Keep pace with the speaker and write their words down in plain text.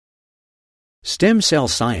Stem cell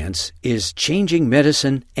science is changing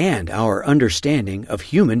medicine and our understanding of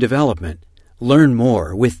human development. Learn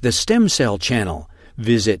more with the Stem Cell Channel.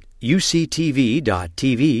 Visit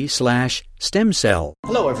uctv.tv/stemcell.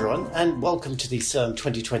 Hello everyone, and welcome to the CERN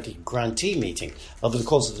 2020 Grantee meeting. Over the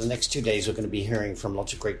course of the next 2 days, we're going to be hearing from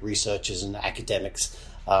lots of great researchers and academics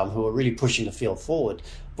who are really pushing the field forward.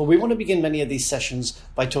 But we want to begin many of these sessions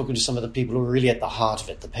by talking to some of the people who are really at the heart of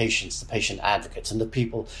it, the patients, the patient advocates, and the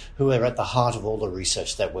people who are at the heart of all the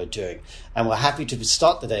research that we're doing. And we're happy to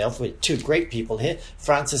start the day off with two great people here.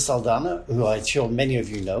 Frances Saldana, who I'm sure many of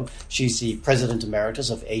you know. She's the President Emeritus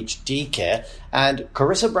of HD Care. And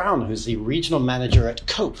Carissa Brown, who's the Regional Manager at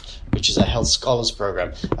COPE, which is a health scholars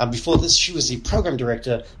program. And before this, she was the Program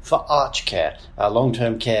Director for Arch Care, a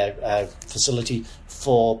long-term care facility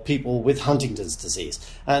for people with Huntington's disease.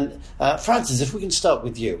 And Frances, if we can start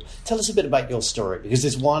with you, tell us a bit about your story, because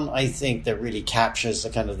there's one, I think, that really captures the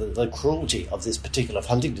kind of the cruelty of this particular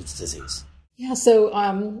Huntington's disease. Yeah, so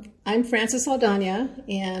I'm Frances Saldana,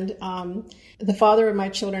 and the father of my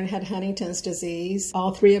children had Huntington's disease.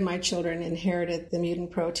 All three of my children inherited the mutant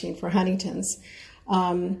protein for Huntington's.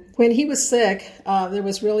 When he was sick, there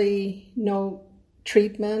was really no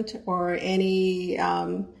treatment or any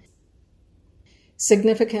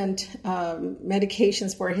significant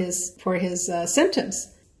medications for his symptoms.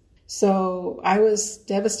 So I was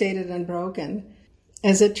devastated and broken.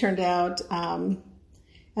 As it turned out,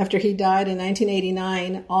 after he died in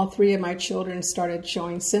 1989, all three of my children started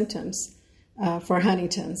showing symptoms for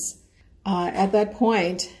Huntington's. At that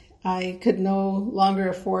point, I could no longer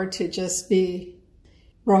afford to just be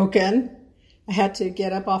broken. I had to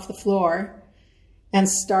get up off the floor and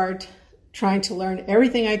start trying to learn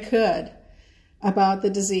everything I could about the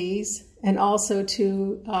disease, and also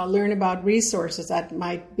to learn about resources that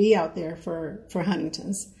might be out there for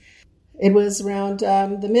Huntington's. It was around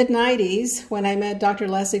the mid-90s when I met Dr.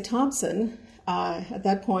 Leslie Thompson. At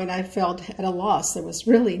that point, I felt at a loss. There was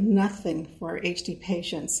really nothing for HD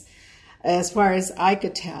patients, as far as I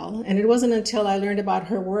could tell. And it wasn't until I learned about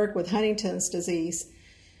her work with Huntington's disease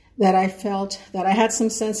that I felt that I had some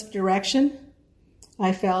sense of direction.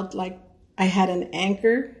 I felt like I had an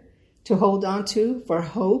anchor to hold on to for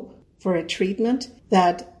hope, for a treatment,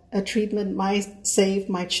 that a treatment might save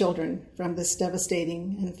my children from this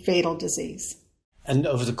devastating and fatal disease. And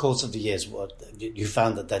over the course of the years, you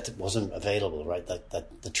found that wasn't available, right?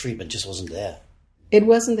 That the treatment just wasn't there. It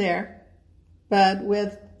wasn't there, but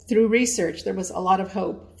through research, there was a lot of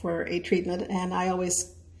hope for a treatment, and I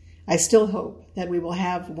still hope that we will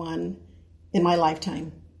have one in my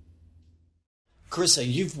lifetime. Carissa,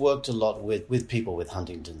 you've worked a lot with people with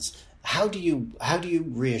Huntington's. How do you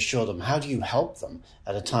reassure them? How do you help them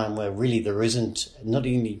at a time where really there isn't not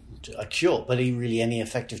only a cure, but really any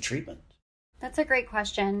effective treatment? That's a great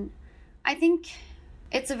question. I think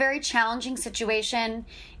it's a very challenging situation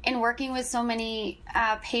in working with so many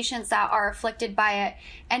patients that are afflicted by it,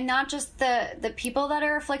 and not just the people that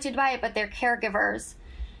are afflicted by it, but their caregivers.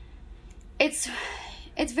 It's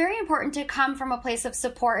very important to come from a place of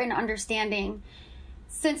support and understanding.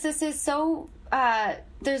 Since this is so,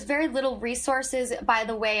 there's very little resources by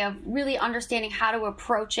the way of really understanding how to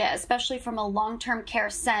approach it, especially from a long-term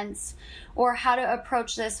care sense, or how to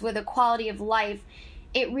approach this with a quality of life.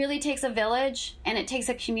 It really takes a village, and it takes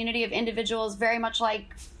a community of individuals, very much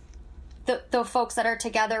like the folks that are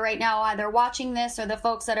together right now, either watching this or the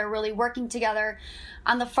folks that are really working together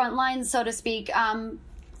on the front lines, so to speak,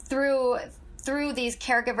 through these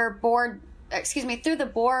caregiver board, through the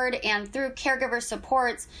board and through caregiver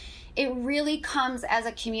supports. It really comes as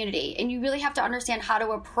a community, and you really have to understand how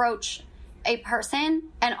to approach a person,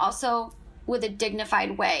 and also with a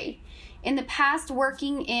dignified way. In the past,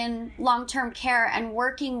 working in long-term care and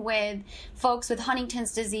working with folks with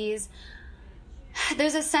Huntington's disease,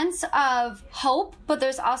 there's a sense of hope, but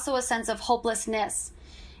there's also a sense of hopelessness.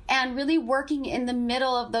 And really working in the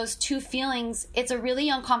middle of those two feelings, it's a really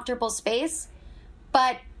uncomfortable space,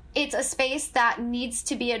 but it's a space that needs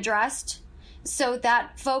to be addressed so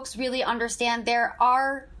that folks really understand there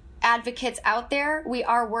are advocates out there. We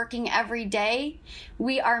are working every day.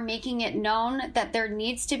 We are making it known that there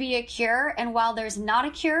needs to be a cure. And while there's not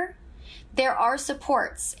a cure, there are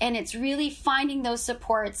supports. And it's really finding those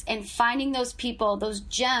supports and finding those people, those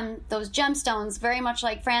gemstones, very much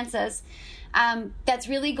like Frances, that's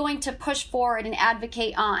really going to push forward and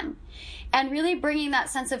advocate on. And really bringing that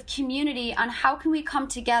sense of community on how can we come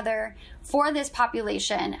together for this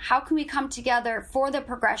population? How can we come together for the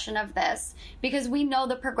progression of this? Because we know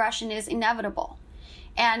the progression is inevitable.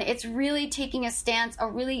 And it's really taking a stance, a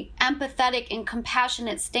really empathetic and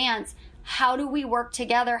compassionate stance. How do we work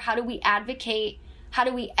together? How do we advocate? How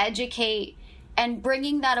do we educate? And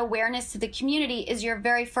bringing that awareness to the community is your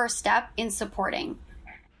very first step in supporting.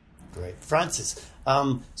 Great. Francis,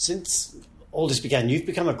 since all this began, you've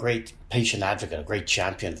become a great patient advocate, a great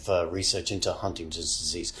champion for research into Huntington's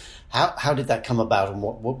disease. How did that come about, and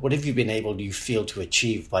what have you been able, do you feel, to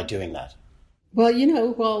achieve by doing that?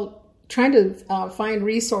 Well, trying to find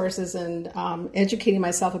resources and educating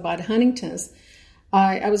myself about Huntington's,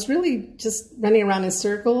 I was really just running around in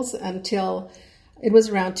circles until it was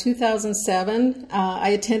around 2007. I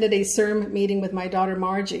attended a CIRM meeting with my daughter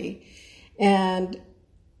Margie, and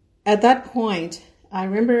at that point, I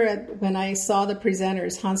remember when I saw the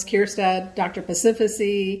presenters, Hans Kierstad, Dr.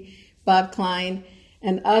 Pacifici, Bob Klein,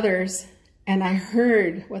 and others, and I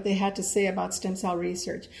heard what they had to say about stem cell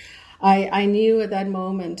research. I knew at that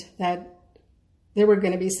moment that there were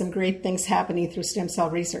going to be some great things happening through stem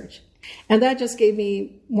cell research. And that just gave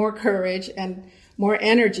me more courage and more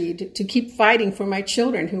energy to keep fighting for my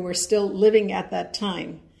children who were still living at that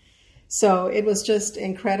time. So it was just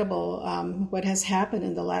incredible what has happened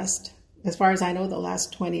in the last, as far as I know, the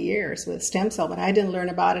last 20 years with stem cell, but I didn't learn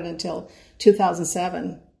about it until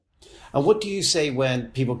 2007. And what do you say when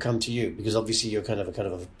people come to you? Because obviously you're kind of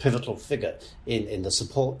a pivotal figure in the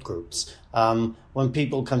support groups. When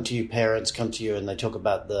people come to you, parents come to you and they talk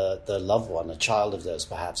about the loved one, a child of theirs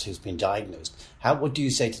perhaps, who's been diagnosed, what do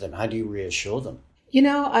you say to them? How do you reassure them?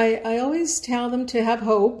 I always tell them to have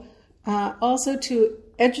hope, also to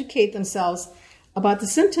educate themselves about the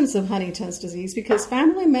symptoms of Huntington's disease, because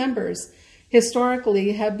family members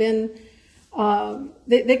historically have been,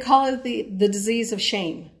 they call it the disease of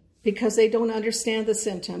shame, because they don't understand the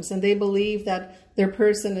symptoms and they believe that their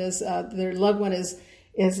person is, their loved one is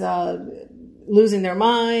losing their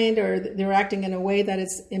mind, or they're acting in a way that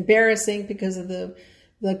is embarrassing because of the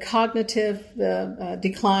cognitive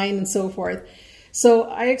decline and so forth. So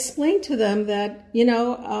I explained to them that,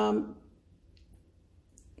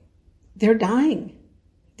 they're dying.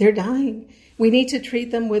 They're dying. We need to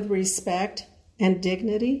treat them with respect and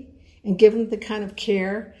dignity and give them the kind of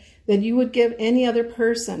care that you would give any other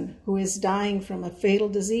person who is dying from a fatal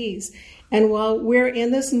disease. And while we're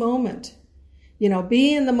in this moment,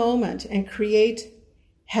 be in the moment and create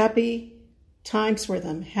happy times for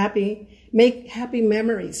them, make happy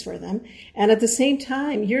memories for them. And at the same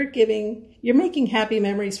time, you're making happy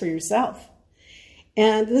memories for yourself.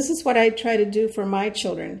 And this is what I try to do for my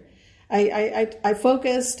children. I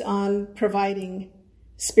focused on providing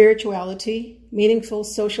spirituality, meaningful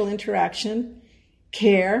social interaction,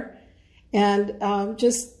 care, and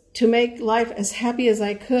just to make life as happy as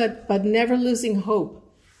I could, but never losing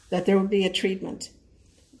hope that there would be a treatment.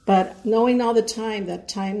 But knowing all the time that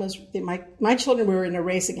time was, my children were in a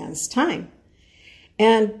race against time.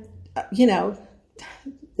 And,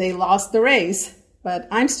 they lost the race, but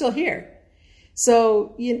I'm still here.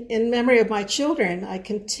 So in memory of my children, I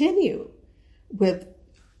continue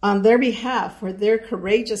on their behalf for their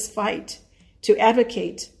courageous fight to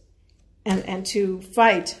advocate and to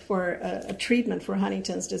fight for a treatment for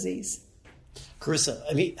Huntington's disease.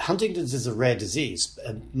 Carissa, Huntington's is a rare disease.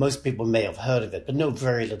 Most people may have heard of it, but know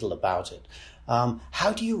very little about it.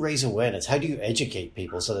 How do you raise awareness? How do you educate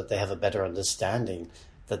people so that they have a better understanding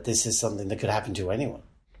that this is something that could happen to anyone?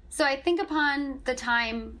 So I think upon the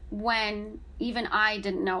time when even I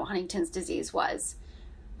didn't know what Huntington's disease was,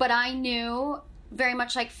 but I knew, very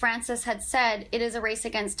much like Francis had said, it is a race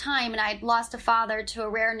against time, and I'd lost a father to a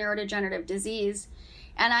rare neurodegenerative disease.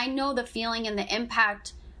 And I know the feeling and the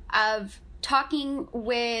impact of talking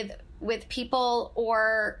with people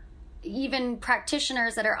or even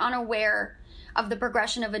practitioners that are unaware of the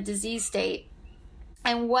progression of a disease state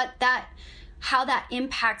and how that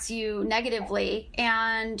impacts you negatively.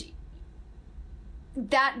 And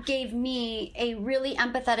that gave me a really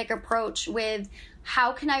empathetic approach with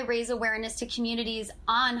how can I raise awareness to communities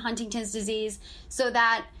on Huntington's disease, so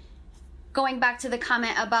that, going back to the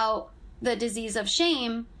comment about the disease of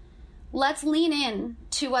shame, let's lean in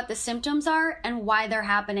to what the symptoms are and why they're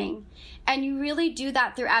happening. And you really do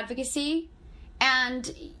that through advocacy.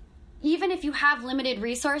 And even if you have limited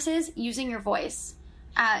resources, using your voice.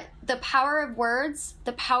 The power of words,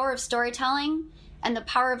 the power of storytelling, and the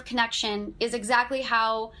power of connection is exactly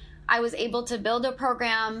how I was able to build a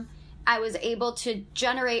program. I was able to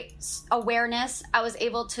generate awareness. I was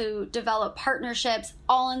able to develop partnerships,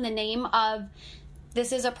 all in the name of,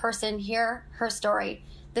 this is a person, hear her story.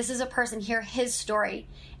 This is a person, hear his story.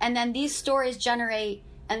 And then these stories generate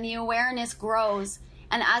and the awareness grows.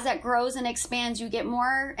 And as it grows and expands, you get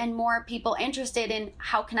more and more people interested in,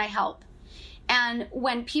 how can I help? And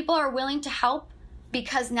when people are willing to help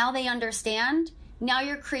because now they understand, now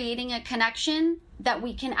you're creating a connection that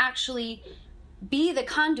we can actually be the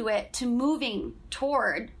conduit to moving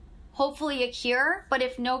toward hopefully a cure, but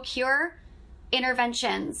if no cure,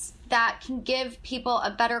 interventions that can give people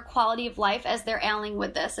a better quality of life as they're ailing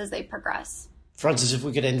with this as they progress. Frances, if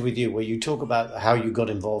we could end with you, where you talk about how you got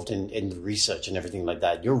involved in the research and everything like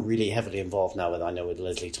that. You're really heavily involved now with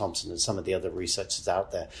Leslie Thompson and some of the other researchers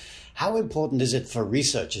out there. How important is it for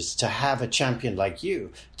researchers to have a champion like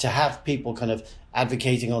you, to have people kind of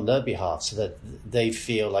advocating on their behalf so that they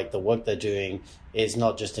feel like the work they're doing is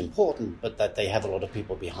not just important, but that they have a lot of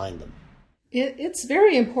people behind them? It's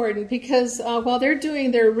very important because while they're doing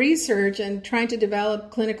their research and trying to develop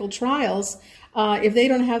clinical trials, if they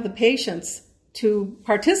don't have the patients to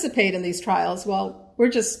participate in these trials, well, we're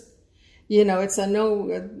just, it's a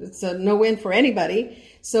no-win for anybody.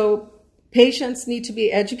 So patients need to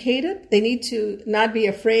be educated. They need to not be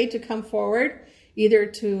afraid to come forward, either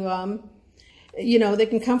to, they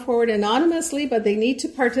can come forward anonymously, but they need to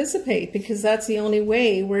participate because that's the only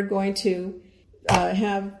way we're going to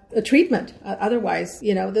have a treatment. Otherwise,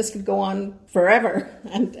 this could go on forever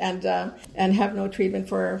and have no treatment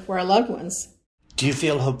for our loved ones. Do you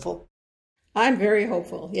feel hopeful? I'm very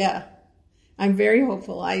hopeful. Yeah, I'm very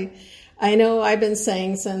hopeful. I know I've been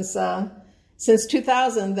saying since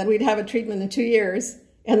 2000 that we'd have a treatment in 2 years.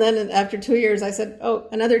 And then after 2 years, I said,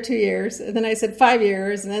 another 2 years. And then I said 5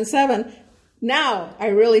 years and then 7. Now I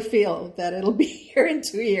really feel that it'll be here in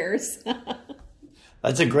 2 years.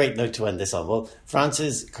 That's a great note to end this on. Well,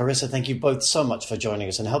 Frances, Carissa, thank you both so much for joining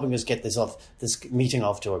us and helping us get this meeting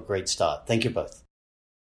off to a great start. Thank you both.